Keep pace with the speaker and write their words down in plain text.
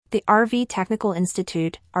The RV Technical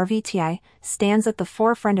Institute, RVTI, stands at the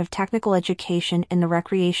forefront of technical education in the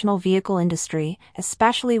recreational vehicle industry,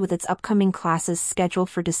 especially with its upcoming classes scheduled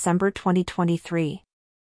for December 2023.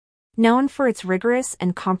 Known for its rigorous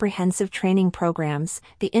and comprehensive training programs,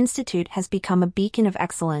 the Institute has become a beacon of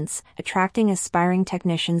excellence, attracting aspiring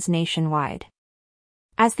technicians nationwide.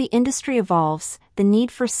 As the industry evolves, the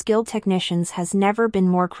need for skilled technicians has never been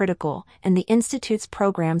more critical, and the Institute's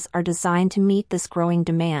programs are designed to meet this growing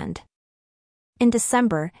demand. In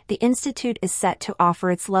December, the Institute is set to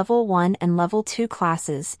offer its Level 1 and Level 2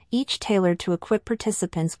 classes, each tailored to equip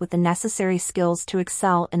participants with the necessary skills to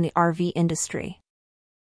excel in the RV industry.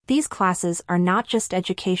 These classes are not just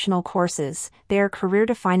educational courses, they are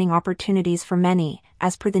career-defining opportunities for many,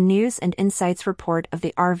 as per the News and Insights report of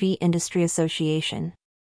the RV Industry Association.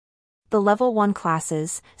 The Level 1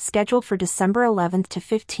 classes, scheduled for December 11th to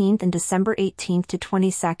 15th and December 18th to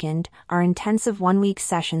 22nd, are intensive one-week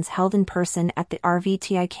sessions held in person at the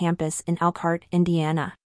RVTI campus in Elkhart,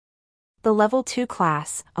 Indiana. The Level 2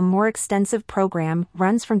 class, a more extensive program,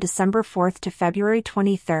 runs from December 4th to February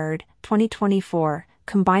 23rd, 2024,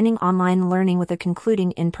 combining online learning with a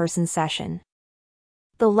concluding in-person session.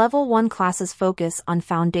 The Level 1 classes focus on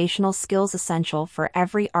foundational skills essential for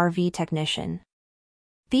every RV technician.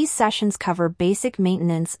 These sessions cover basic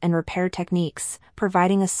maintenance and repair techniques,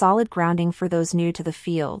 providing a solid grounding for those new to the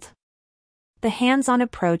field. The hands-on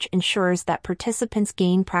approach ensures that participants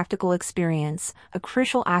gain practical experience, a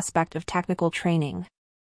crucial aspect of technical training.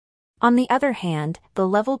 On the other hand, the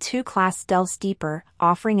Level 2 class delves deeper,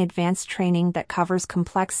 offering advanced training that covers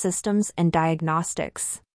complex systems and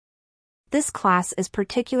diagnostics. This class is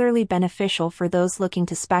particularly beneficial for those looking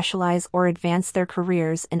to specialize or advance their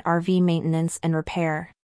careers in RV maintenance and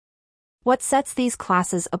repair. What sets these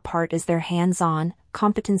classes apart is their hands-on,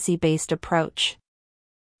 competency-based approach.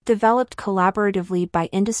 Developed collaboratively by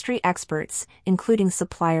industry experts, including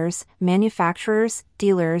suppliers, manufacturers,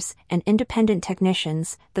 dealers, and independent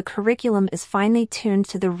technicians, the curriculum is finely tuned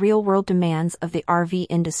to the real-world demands of the RV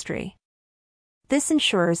industry. This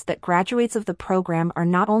ensures that graduates of the program are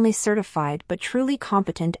not only certified but truly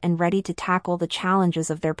competent and ready to tackle the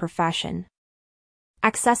challenges of their profession.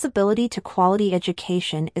 Accessibility to quality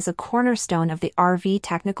education is a cornerstone of the RV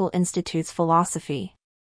Technical Institute's philosophy.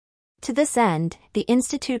 To this end, the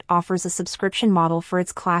Institute offers a subscription model for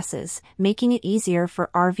its classes, making it easier for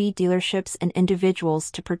RV dealerships and individuals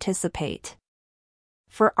to participate.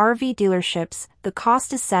 For RV dealerships, the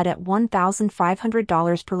cost is set at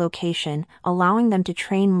 $1,500 per location, allowing them to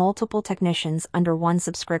train multiple technicians under one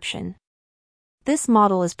subscription. This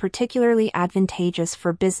model is particularly advantageous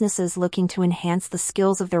for businesses looking to enhance the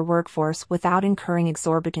skills of their workforce without incurring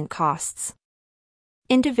exorbitant costs.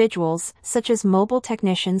 Individuals, such as mobile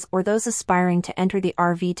technicians or those aspiring to enter the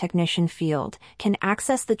RV technician field, can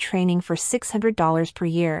access the training for $600 per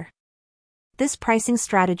year. This pricing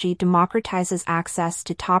strategy democratizes access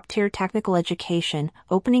to top-tier technical education,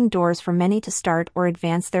 opening doors for many to start or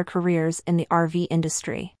advance their careers in the RV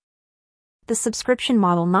industry. The subscription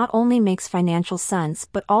model not only makes financial sense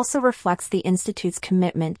but also reflects the Institute's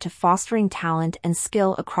commitment to fostering talent and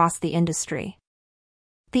skill across the industry.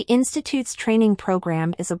 The Institute's training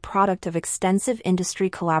program is a product of extensive industry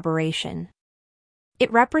collaboration.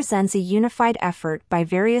 It represents a unified effort by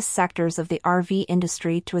various sectors of the RV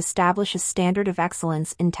industry to establish a standard of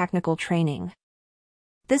excellence in technical training.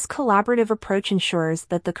 This collaborative approach ensures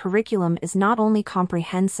that the curriculum is not only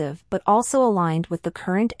comprehensive but also aligned with the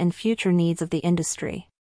current and future needs of the industry.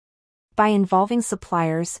 By involving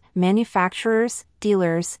suppliers, manufacturers,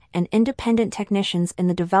 dealers, and independent technicians in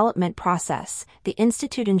the development process, the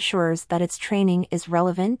Institute ensures that its training is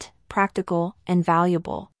relevant, practical, and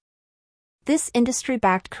valuable. This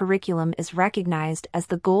industry-backed curriculum is recognized as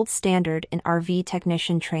the gold standard in RV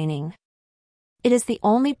technician training. It is the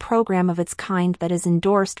only program of its kind that is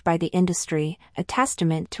endorsed by the industry, a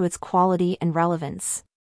testament to its quality and relevance.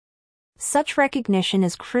 Such recognition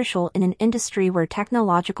is crucial in an industry where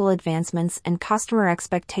technological advancements and customer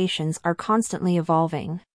expectations are constantly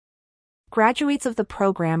evolving. Graduates of the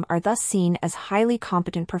program are thus seen as highly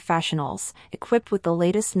competent professionals, equipped with the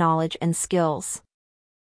latest knowledge and skills.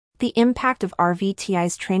 The impact of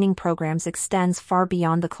RVTI's training programs extends far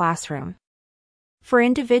beyond the classroom. For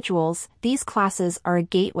individuals, these classes are a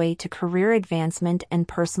gateway to career advancement and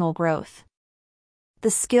personal growth.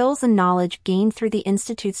 The skills and knowledge gained through the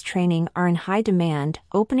Institute's training are in high demand,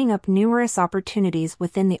 opening up numerous opportunities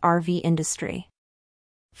within the RV industry.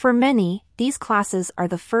 For many, these classes are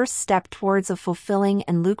the first step towards a fulfilling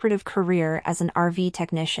and lucrative career as an RV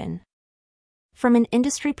technician. From an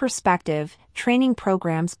industry perspective, training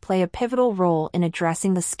programs play a pivotal role in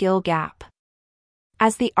addressing the skill gap.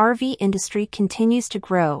 As the RV industry continues to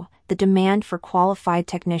grow, the demand for qualified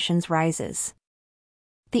technicians rises.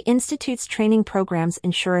 The Institute's training programs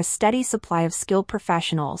ensure a steady supply of skilled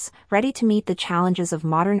professionals, ready to meet the challenges of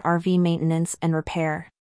modern RV maintenance and repair.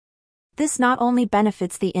 This not only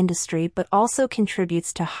benefits the industry but also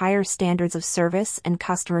contributes to higher standards of service and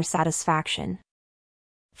customer satisfaction.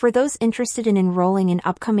 For those interested in enrolling in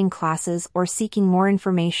upcoming classes or seeking more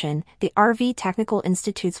information, the RV Technical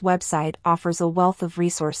Institute's website offers a wealth of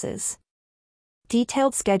resources.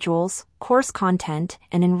 Detailed schedules, course content,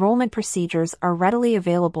 and enrollment procedures are readily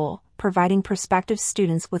available, providing prospective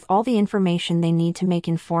students with all the information they need to make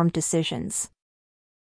informed decisions.